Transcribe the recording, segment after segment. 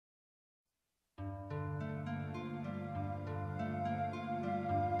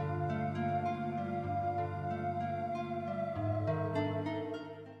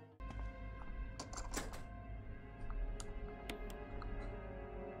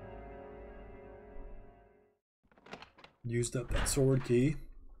Used up that sword key.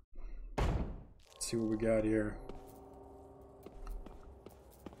 Let's see what we got here.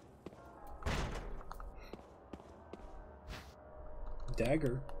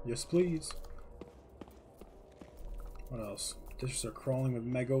 Dagger. Yes, please. What else? Dishes are crawling with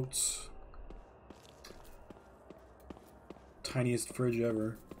maggots. Tiniest fridge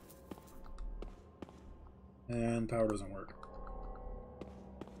ever. And power doesn't work.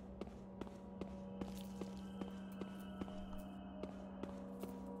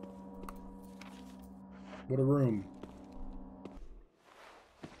 What a room.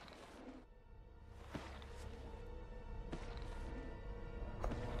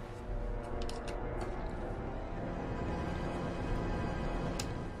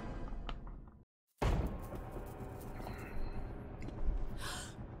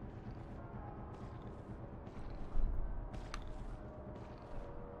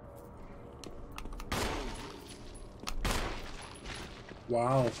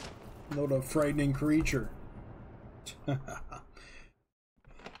 Wow, what a frightening creature.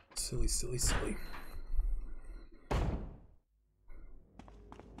 Silly, silly, silly.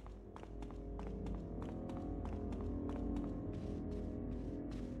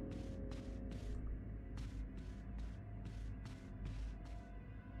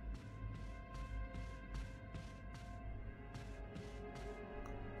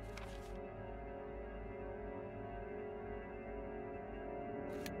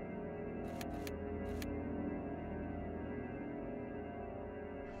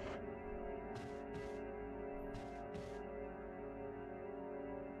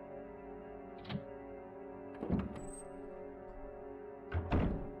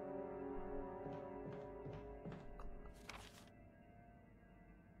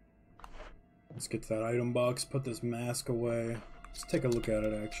 Let's get to that item box, put this mask away. Let's take a look at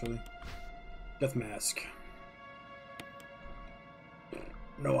it, actually. Death mask.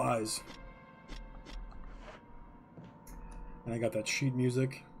 No eyes. And I got that sheet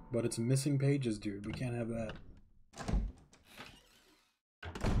music, but it's missing pages, dude. We can't have that.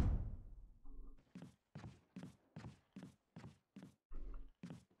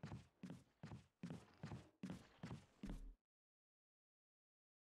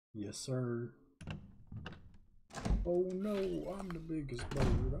 Yes, sir. Oh no, I'm the biggest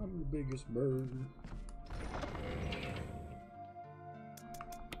bird. I'm the biggest bird.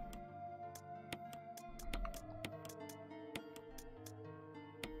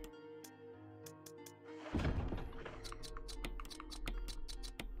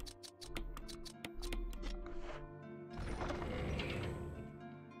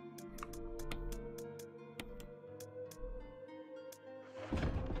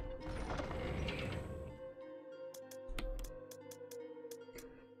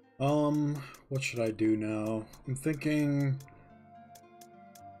 What should I do now? I'm thinking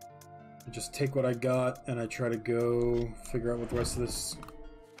I just take what I got and I try to go figure out what the rest of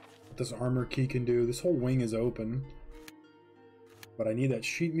this armor key can do. This whole wing is open. But I need that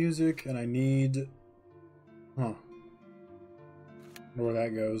sheet music and I need... Huh. I wonder where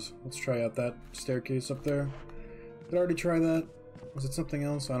that goes. Let's try out that staircase up there. Did I already try that? Was it something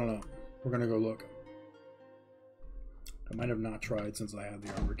else? I don't know. We're gonna go look. I might have not tried since I had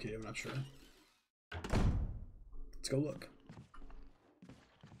the armor key, I'm not sure. Let's go look.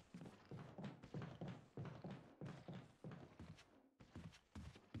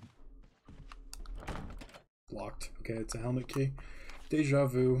 Locked. Okay, it's a helmet key. Deja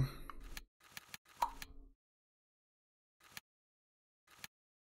vu.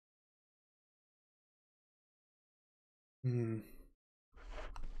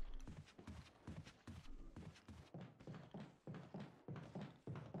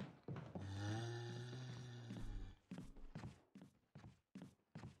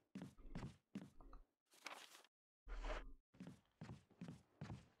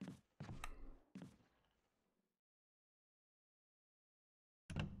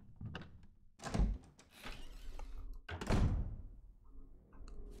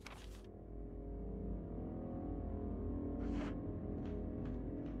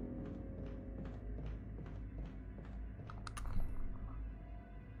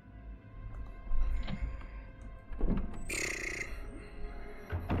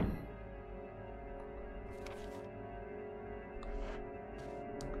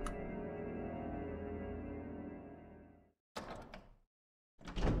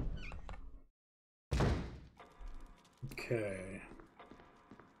 Okay.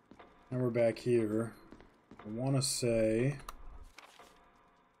 Now we're back here. I want to say...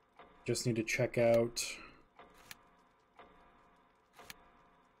 Just need to check out...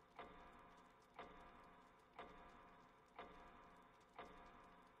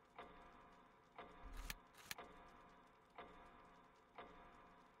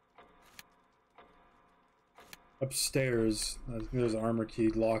 Upstairs. There's an armor key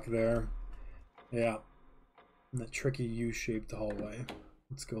lock there. Yeah. In that tricky U-shaped hallway.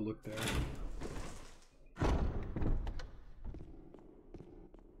 Let's go look there.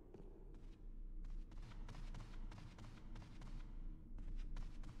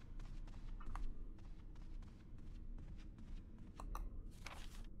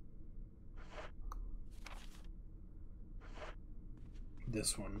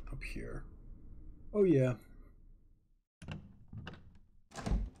 This one up here. Oh yeah.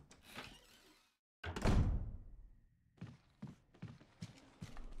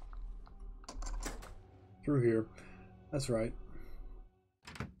 Through here. That's right.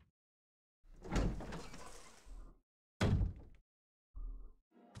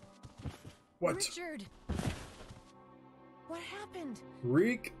 What? Richard! What happened?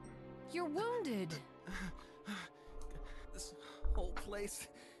 Reek? You're wounded. This whole place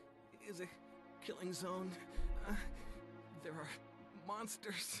is a killing zone. There are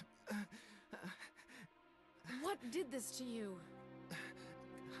monsters. What did this to you?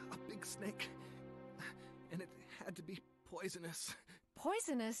 A big snake. And it had to be poisonous.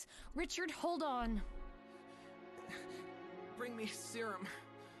 Poisonous? Richard, hold on. Bring me serum.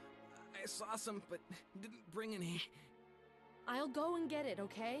 I saw some, but didn't bring any. I'll go and get it,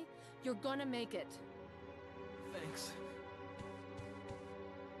 okay? You're gonna make it. Thanks.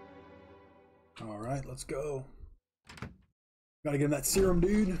 Alright, let's go. Gotta get in that serum,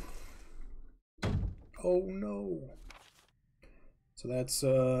 dude. Oh no. So that's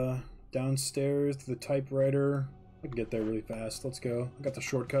downstairs to the typewriter. I can get there really fast. Let's go. I got the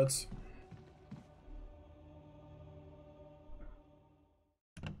shortcuts.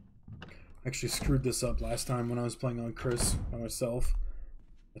 I actually screwed this up last time when I was playing on Chris by myself.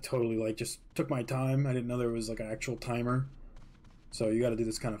 I totally like just took my time. I didn't know there was like an actual timer. So you gotta do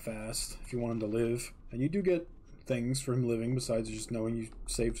this kind of fast if you want him to live. And you do get things for him living besides just knowing you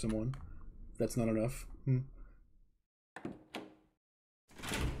saved someone. If that's not enough.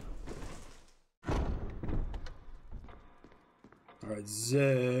 Alright,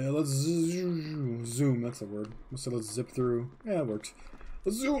 let's zoom, that's the word. So let's zip through. Yeah, it works.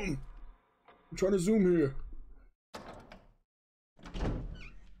 Let's zoom! I'm trying to zoom here.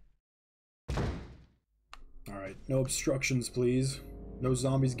 Alright, no obstructions, please. No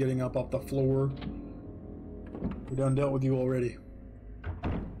zombies getting up off the floor. We done dealt with you already.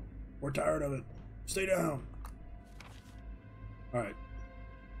 We're tired of it. Stay down. Alright.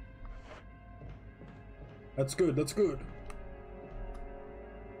 That's good, that's good.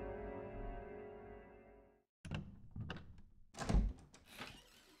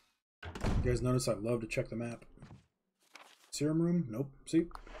 You guys notice I love to check the map. Serum room? Nope. See?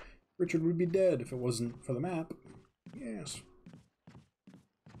 Richard would be dead if it wasn't for the map. Yes.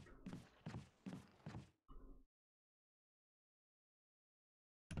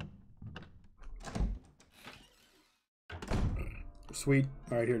 Sweet.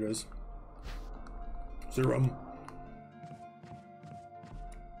 Alright, here it is. Serum.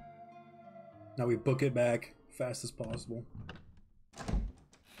 Now we book it back fast as possible.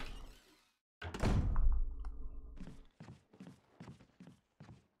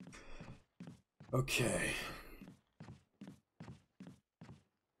 Okay.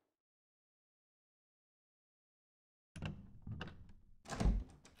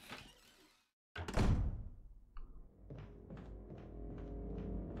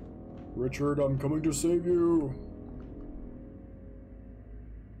 Richard, I'm coming to save you.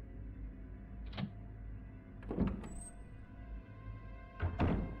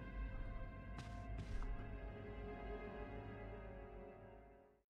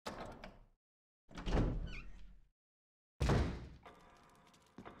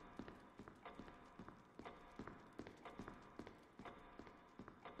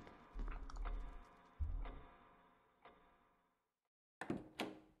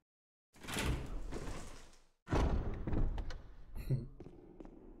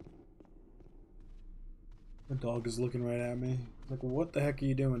 The dog is looking right at me. Like, what the heck are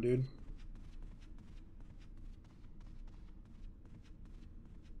you doing, dude?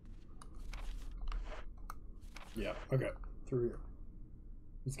 Yeah, okay. Through here.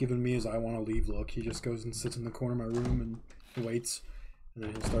 He's giving me his I want to leave look. He just goes and sits in the corner of my room and waits. And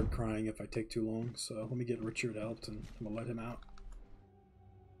then he'll start crying if I take too long. So let me get Richard out and I'm gonna let him out.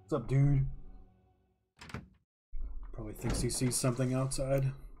 What's up, dude? Probably thinks he sees something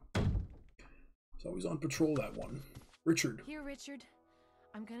outside. He's always on patrol, that one. Richard. Here, Richard.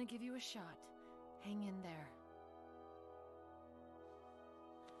 I'm gonna give you a shot. Hang in there.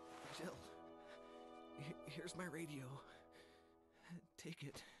 Jill, here's my radio. Take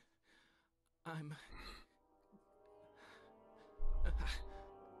it. I'm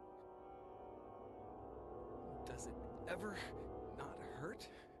Does it ever not hurt?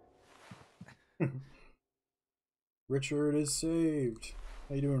 Richard is saved.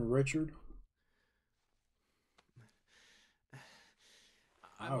 How you doing, Richard?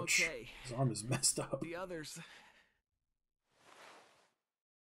 I'm Ouch. okay. His arm is messed up. The others.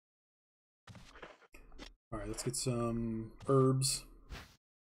 Alright, let's get some herbs.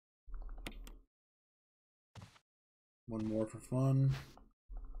 One more for fun.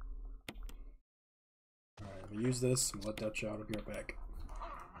 Alright, I'm gonna use this and let Dutch out. I'll be right back.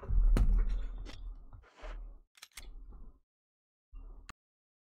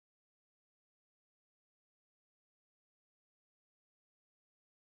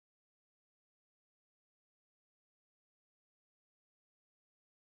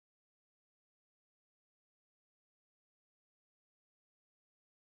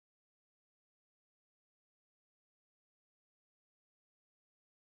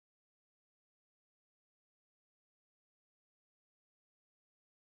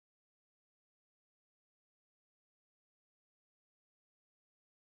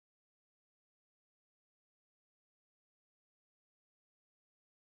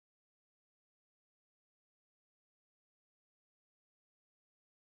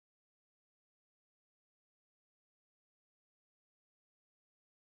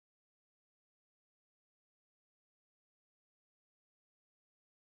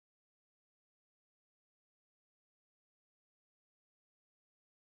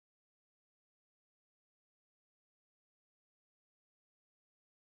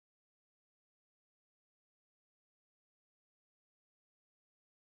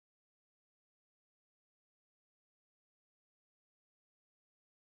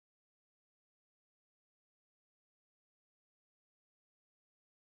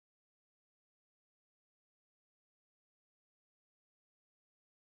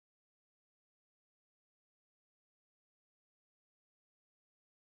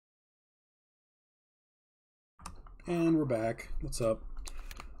 And we're back. What's up?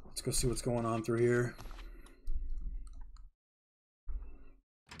 Let's go see what's going on through here.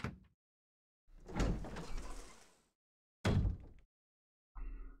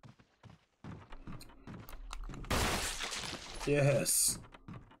 Yes.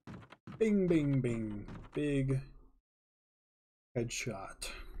 Bing, bing, bing. Big headshot.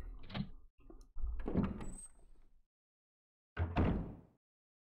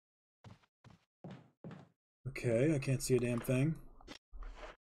 Okay, I can't see a damn thing.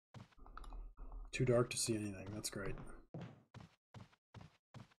 Too dark to see anything. That's great.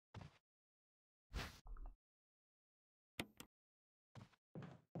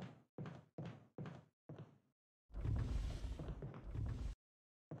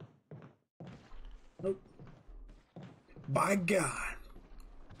 Nope. By God.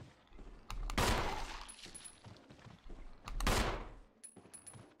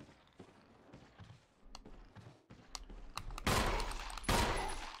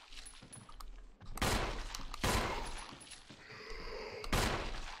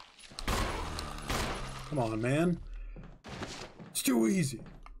 Come on, man. It's too easy.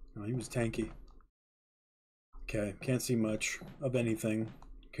 Oh, he was tanky. Okay, can't see much of anything, in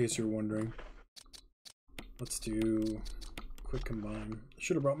case you're wondering. Let's do quick combine.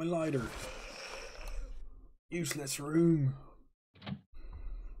 Should have brought my lighter. Useless room.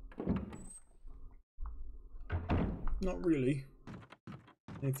 Not really.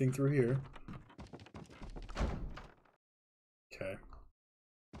 Anything through here? Okay.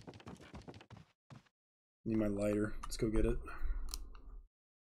 Need my lighter. Let's go get it.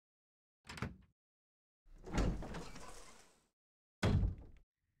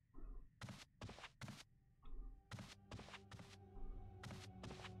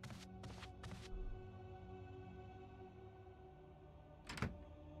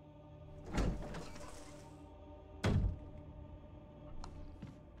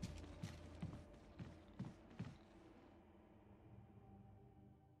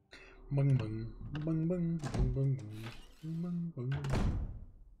 Bung bung bung bung bung bung bung bung.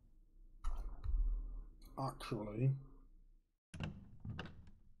 Actually,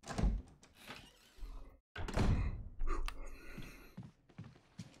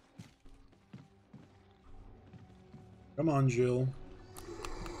 come on, Jill.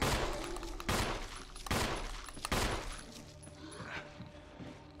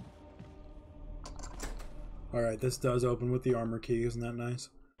 All right, this does open with the armor key. Isn't that nice?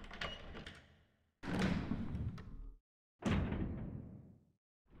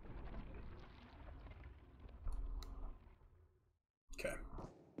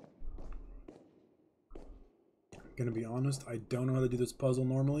 Gonna be honest, I don't know how to do this puzzle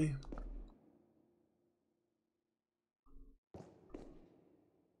normally.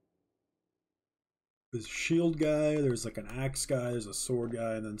 There's a shield guy, there's like an axe guy, there's a sword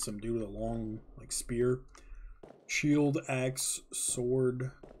guy, and then some dude with a long, like, spear. Shield, axe, sword,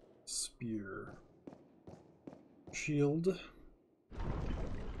 spear. Shield.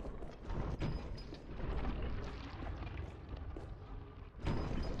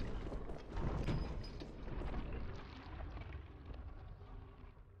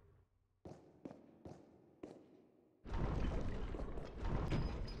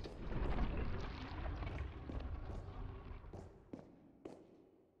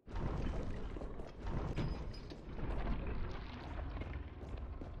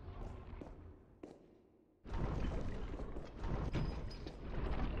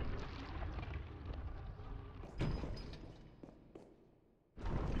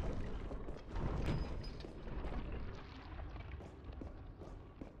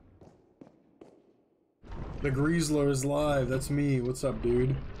 The Greezler is live. That's me. What's up,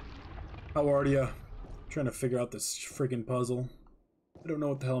 dude? How are ya? Trying to figure out this freaking puzzle. I don't know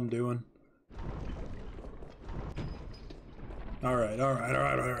what the hell I'm doing. Alright.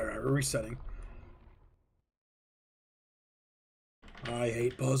 Resetting. I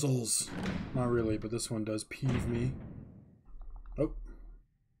hate puzzles. Not really, but this one does peeve me. Oh.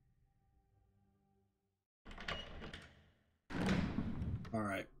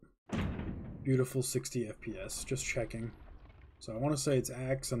 Alright. Beautiful 60 FPS. Just checking. So I want to say it's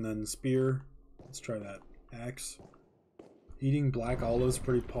axe and then spear. Let's try that. Axe. Eating black olives,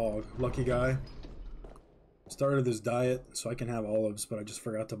 pretty pog. Lucky guy. Started this diet so I can have olives, but I just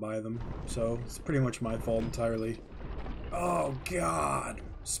forgot to buy them. So it's pretty much my fault entirely. Oh god.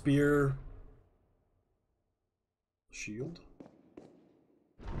 Spear. Shield.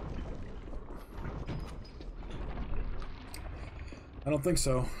 I don't think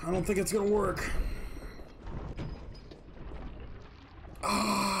so. I don't think it's gonna work.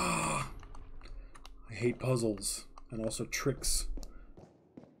 Ah! I hate puzzles and also tricks.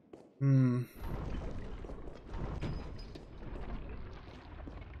 We're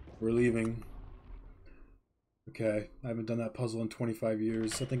leaving. Okay, I haven't done that puzzle in 25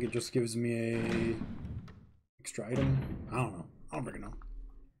 years. I think it just gives me a extra item. I don't know. I don't freaking know.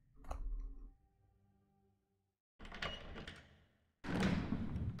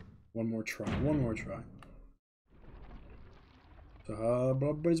 One more try. One more try.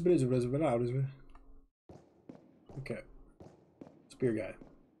 Okay. Spear guy.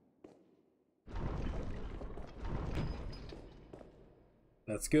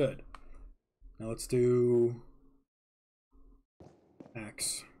 That's good. Now let's do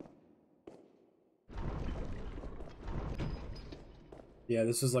axe. Yeah,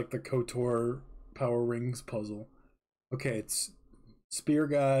 this is like the KOTOR Power Rings puzzle. Okay, it's spear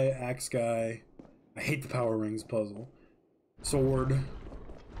guy, axe guy. I hate the Power Rings puzzle. Sword.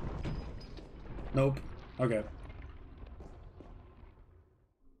 Nope. Okay.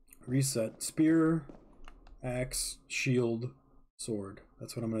 Reset. Spear, axe, shield, sword.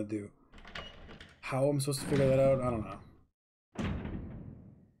 That's what I'm gonna do. How I'm supposed to figure that out, I don't know.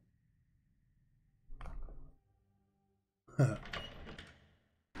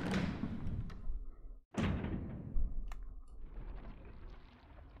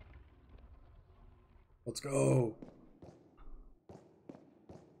 Let's go.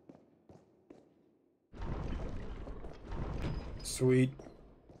 Sweet.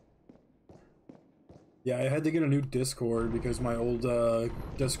 Yeah, I had to get a new Discord because my old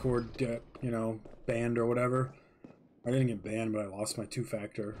Discord, you know, banned or whatever. I didn't get banned, but I lost my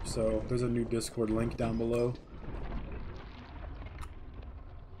two-factor. So there's a new Discord link down below.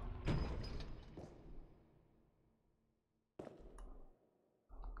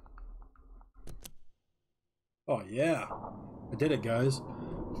 Oh yeah, I did it, guys.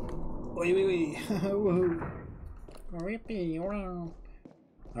 Wait.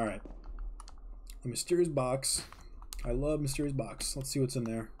 Alright. The mysterious box. I love mysterious box. Let's see what's in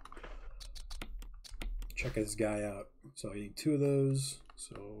there. Check this guy out. So I need 2 of those.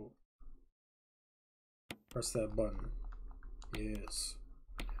 So press that button. Yes.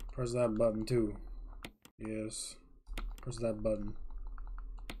 Press that button too. Yes. Press that button.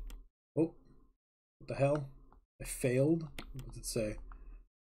 Oh. What the hell? I failed? What does it say?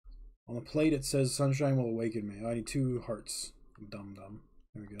 On the plate it says sunshine will awaken me. I need 2 hearts. Dum.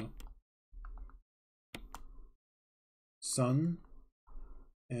 There we go. Sun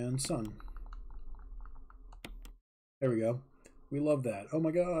and sun. There we go. We love that. Oh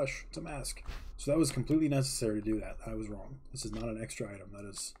my gosh, it's a mask. So that was completely necessary to do that. I was wrong. This is not an extra item. That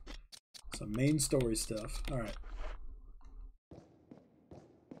is some main story stuff. Alright.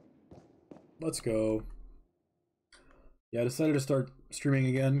 let's go. Yeah, I decided to start streaming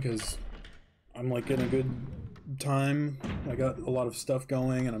again because I'm like in a good time. I got a lot of stuff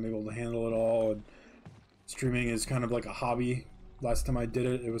going and I'm able to handle it all. And streaming is kind of like a hobby. Last time I did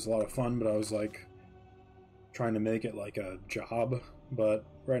it, it was a lot of fun, but I was like trying to make it like a job. But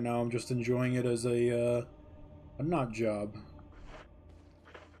right now I'm just enjoying it as a not job.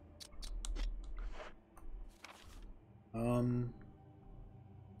 I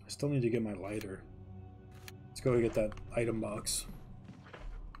still need to get my lighter. Let's go get that item box.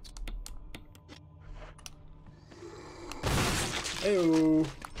 Heyo!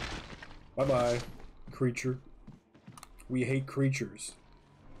 Bye-bye, creature. We hate creatures.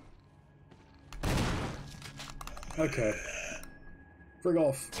 Okay. Frig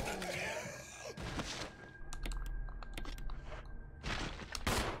off.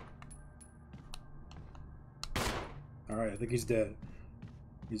 Alright, I think he's dead.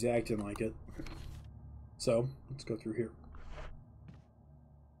 He's acting like it. So, let's go through here.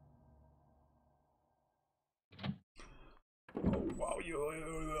 Oh, wow.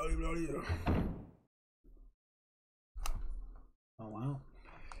 Oh, wow.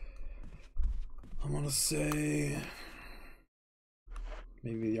 I want to say...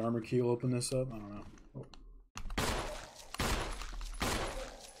 maybe the armor key will open this up? I don't know. Oh.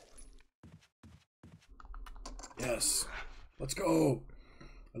 Yes. Let's go!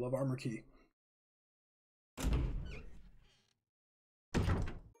 I love armor key.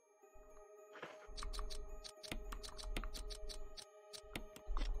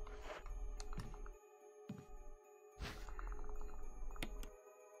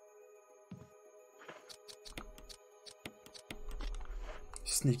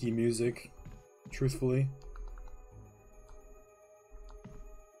 Sneaky music, truthfully.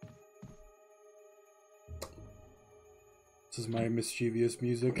 This is my mischievous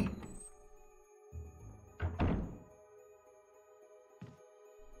music.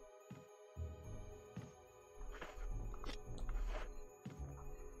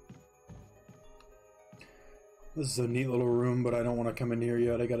 This is a neat little room, but I don't want to come in here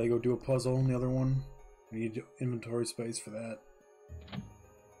yet. I gotta go do a puzzle in the other one. I need inventory space for that.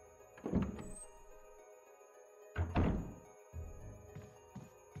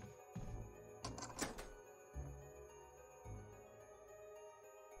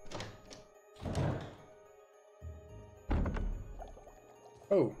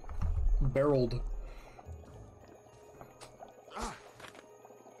 Oh, barreled. Ah.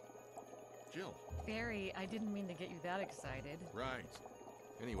 Jill. Barry, I didn't mean to get you that excited. Right.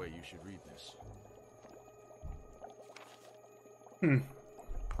 Anyway, you should read this.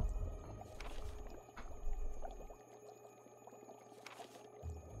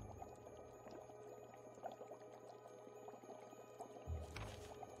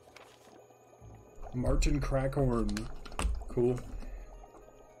 Martin Crackhorn. Cool.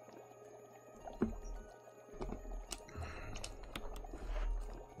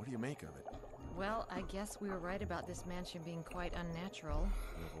 What do you make of it? Well, I guess we were right about this mansion being quite unnatural.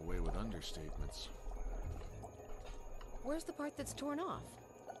 You have a way with understatements. Where's the part that's torn off?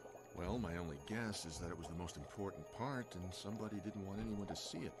 Well, my only guess is that it was the most important part and somebody didn't want anyone to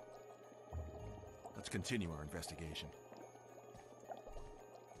see it. Let's continue our investigation.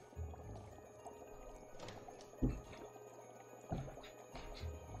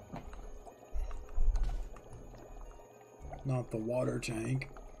 Not the water tank.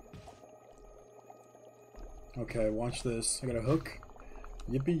 Okay, watch this. I got a hook.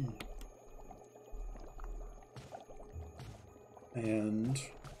 Yippee. And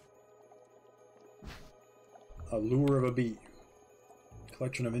a lure of a bee.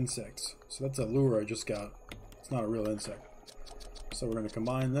 Collection of insects. So that's a lure I just got. It's not a real insect. So we're going to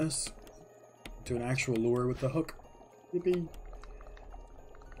combine this to an actual lure with the hook. Yippee.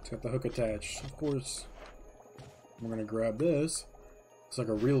 It's got the hook attached, of course. We're going to grab this. It's like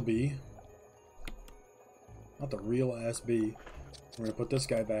a real bee. Not the real ass bee. We're going to put this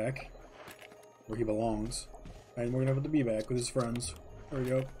guy back where he belongs. And we're going to put the bee back with his friends. There we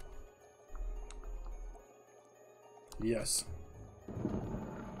go. Yes.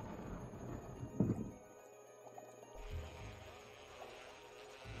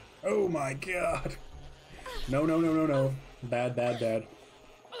 Oh my god. No, no, no, no, no. Bad, bad, bad.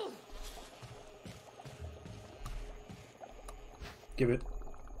 Give it.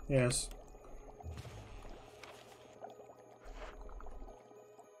 Yes.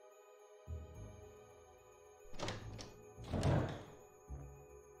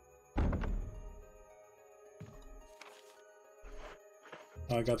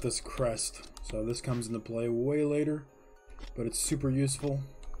 I got this crest, so this comes into play way later, but it's super useful.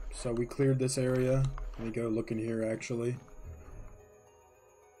 so we cleared this area. Let me go look in here, actually.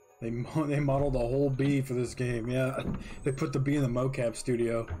 They modeled a whole bee for this game, yeah. They put the bee in the mocap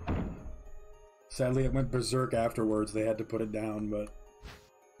studio. Sadly, it went berserk afterwards. They had to put it down, but...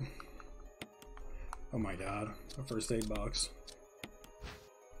 Oh my god, a first aid box.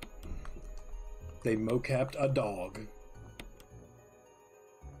 They mocapped a dog.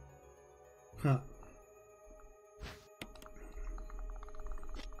 Huh.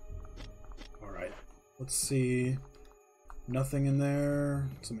 Alright, let's see. Nothing in there.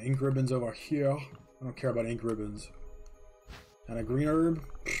 Some ink ribbons over here. I don't care about ink ribbons. And a green herb?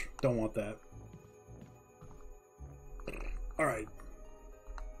 Don't want that. Alright.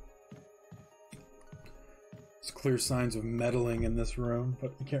 There's clear signs of meddling in this room,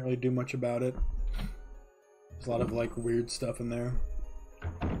 but you can't really do much about it. There's a lot of, like, weird stuff in there.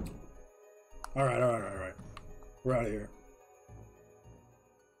 Alright. We're out of here.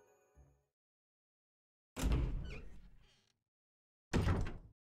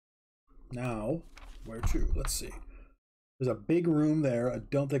 Now, where to? Let's see. There's a big room there. I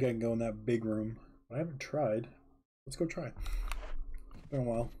don't think I can go in that big room. I haven't tried. Let's go try. It's been a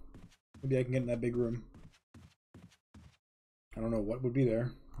while. Maybe I can get in that big room. I don't know what would be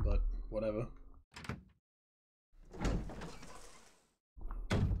there, but whatever.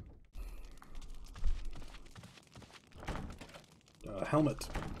 Helmet.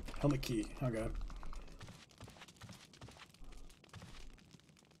 Helmet key. Okay.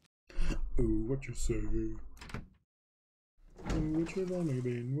 Ooh, what you say? Ooh, what you gonna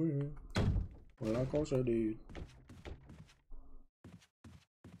be with? Well, of course I did.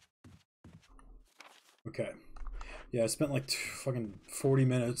 Okay. Yeah, I spent like fucking 40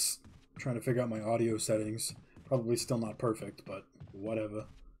 minutes trying to figure out my audio settings. Probably still not perfect, but whatever.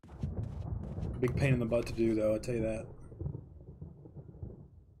 Big pain in the butt to do, though, I'll tell you that.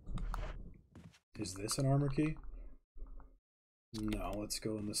 Is this an armor key? No, let's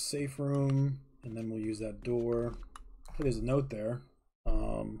go in the safe room, and then we'll use that door. Hey, there's a note there.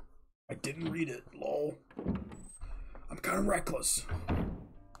 I didn't read it, lol. I'm kind of reckless.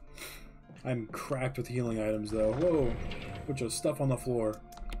 I'm cracked with healing items, though. Whoa, bunch of stuff on the floor.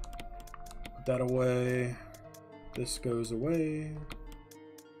 Put that away. This goes away.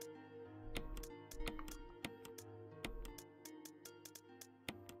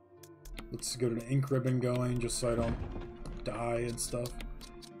 Let's go to the ink ribbon going, just so I don't die and stuff.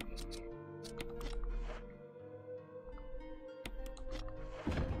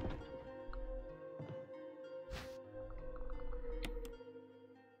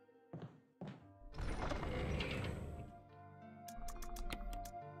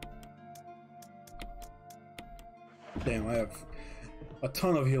 Damn, I have a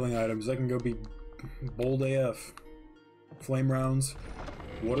ton of healing items. I can go be bold AF. Flame rounds.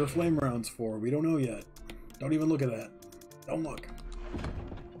 What are flame rounds for? We don't know yet. Don't even look at that. Don't look.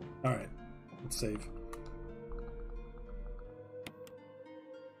 Alright. Let's save.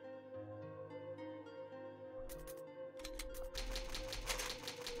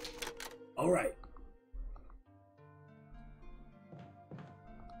 Alright.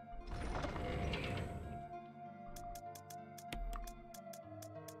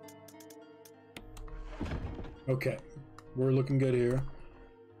 Okay. We're looking good here.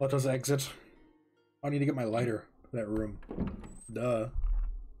 Let us exit. I need to get my lighter for that room. Duh.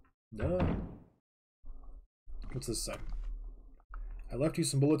 Duh. What's this say? I left you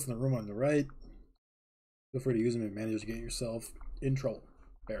some bullets in the room on the right. Feel free to use them if you manage to get yourself in trouble.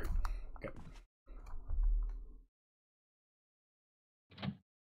 Barry. Okay.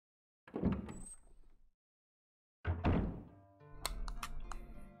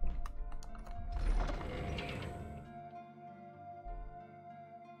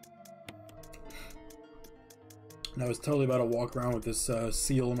 And I was totally about to walk around with this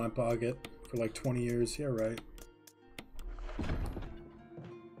seal in my pocket for like 20 years. Yeah, right.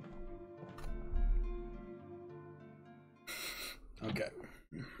 Okay.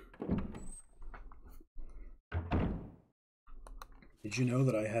 Did you know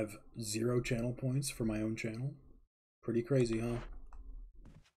that I have 0 channel points for my own channel? Pretty crazy, huh?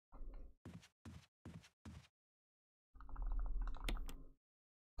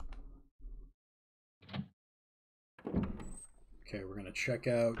 Okay, we're gonna check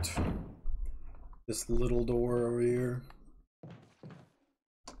out this little door over here.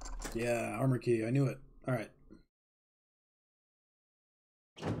 Yeah, armor key, I knew it. Alright.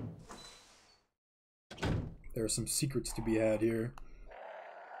 There are some secrets to be had here.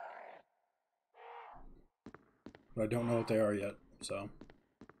 But I don't know what they are yet, so.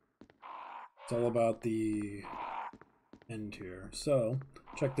 It's all about the end here. So,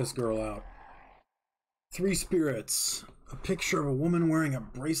 Check this girl out. 3 spirits. A picture of a woman wearing a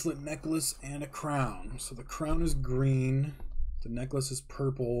bracelet, necklace, and a crown. So the crown is green, the necklace is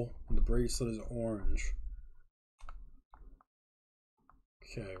purple, and the bracelet is orange.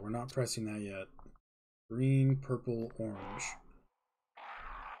 Okay, we're not pressing that yet. Green, purple, orange.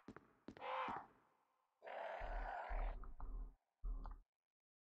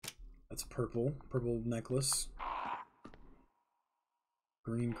 That's purple. Purple necklace.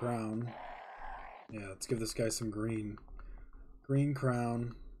 Green crown. Yeah, let's give this guy some green. Green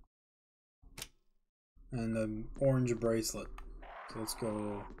crown. And an orange bracelet. So let's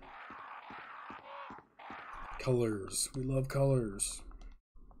go. Colors. We love colors.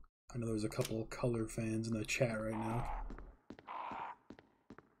 I know there's a couple color fans in the chat right now.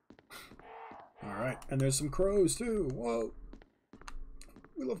 Alright, and there's some crows too. Whoa.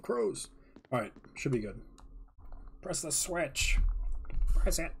 We love crows. Alright, should be good. Press the switch.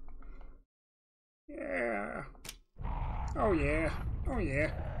 Press it. Yeah. Oh yeah. Oh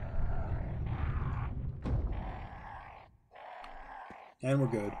yeah. And we're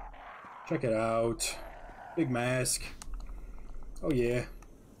good. Check it out. Big mask. Oh yeah.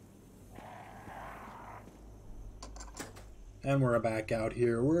 And we're back out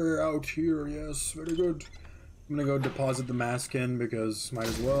here. We're out here, yes, very good. I'm gonna go deposit the mask in because might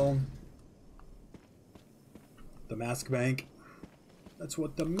as well. The mask bank. That's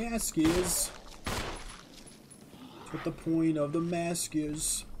what the mask is. That's what the point of the mask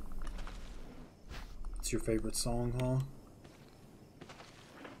is. It's your favorite song, huh?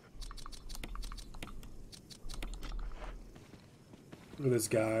 Look at this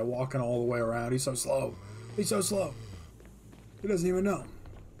guy walking all the way around. He's so slow. He's so slow. He doesn't even know.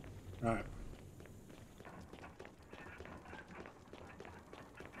 Alright.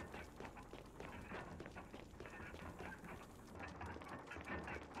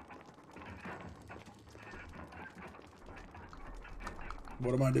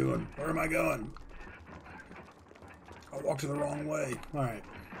 What am I doing? Where am I going? I walked the wrong way. Alright.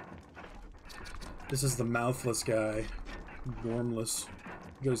 This is the mouthless guy. Gormless.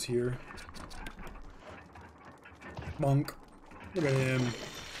 He goes here. Monk. Look at him.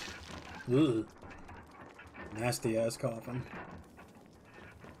 Ugh. Nasty ass coffin.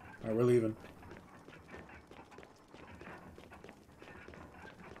 Alright, we're leaving.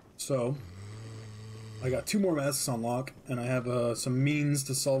 So, I got 2 more masks on lock, and I have some means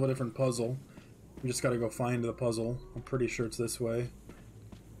to solve a different puzzle. We just gotta go find the puzzle. I'm pretty sure it's this way.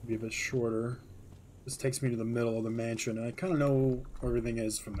 It'll be a bit shorter. This takes me to the middle of the mansion, and I kind of know where everything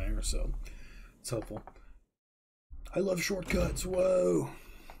is from there, so it's helpful. I love shortcuts. Whoa.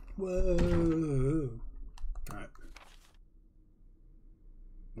 Whoa. Alright.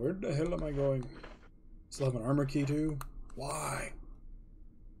 Where the hell am I going? Still have an armor key too? Why?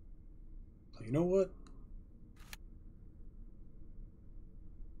 You know what?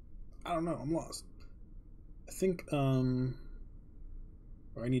 I don't know. I'm lost. I think where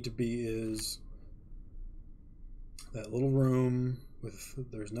I need to be is that little room with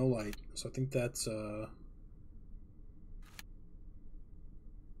there's no light. So I think that's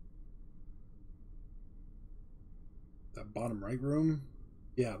that bottom right room?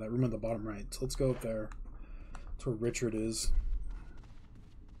 Yeah, that room at the bottom right. So let's go up there. That's where Richard is.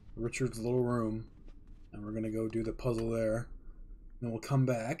 Richard's little room. And we're gonna go do the puzzle there. Then we'll come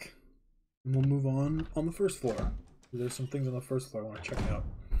back and we'll move on the first floor. There's some things on the first floor I want to check out.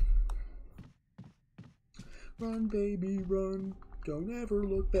 Run, baby, run. Don't ever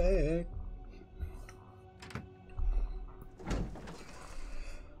look back.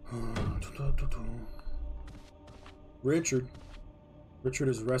 Richard. Richard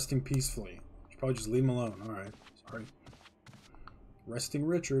is resting peacefully. Should probably just leave him alone. Alright. Sorry. Resting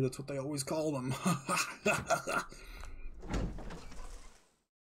Richard, that's what they always call them.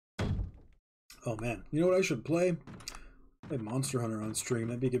 Oh man. You know what I should play? Play Monster Hunter on stream.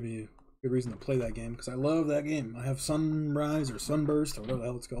 That'd give me a good reason to play that game, because I love that game. I have Sunrise or Sunburst or whatever the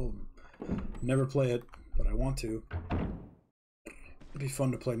hell it's called. Never play it, but I want to. It'd be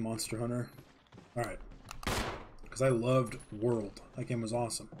fun to play Monster Hunter. Alright. Because I loved World. That game was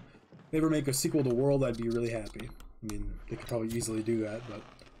awesome. If they ever make a sequel to World, I'd be really happy. I mean, they could probably easily do that, but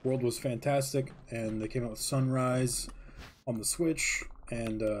World was fantastic, and they came out with Sunrise on the Switch,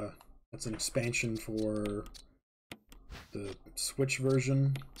 and that's an expansion for the Switch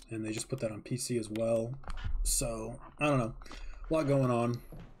version, and they just put that on PC as well. So, I don't know. A lot going on.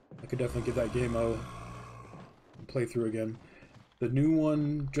 I could definitely give that game a playthrough again. The new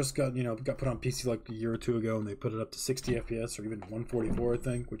one just got put on PC like a year or 2 ago, and they put it up to 60 FPS or even 144, I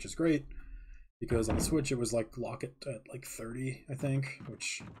think, which is great. Because on the Switch it was like lock it at like 30, I think,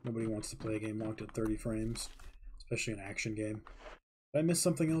 which nobody wants to play a game locked at 30 frames, especially an action game. Did I miss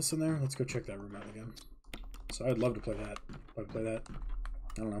something else in there? Let's go check that room out again. So I'd love to play that. If I play that,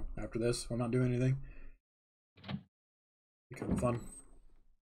 I don't know, after this, if I'm not doing anything. Be kind of fun.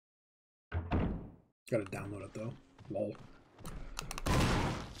 Gotta download it though. Lol.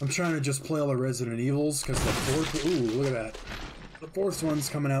 I'm trying to just play all the Resident Evils because the fourth. Ooh, look at that. The fourth one's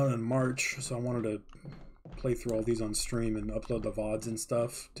coming out in March, so I wanted to play through all these on stream and upload the VODs and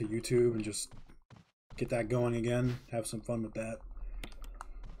stuff to YouTube and just get that going again. Have some fun with that.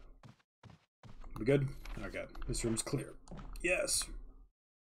 We good? Okay, this room's clear. Yes.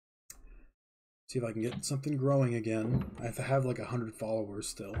 See if I can get something growing again. I have to have like 100 followers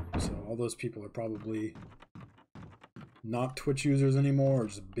still, so all those people are probably not Twitch users anymore or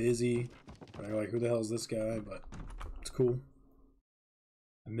just busy. They're like, who the hell is this guy? But it's cool.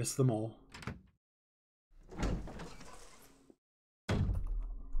 I miss them all.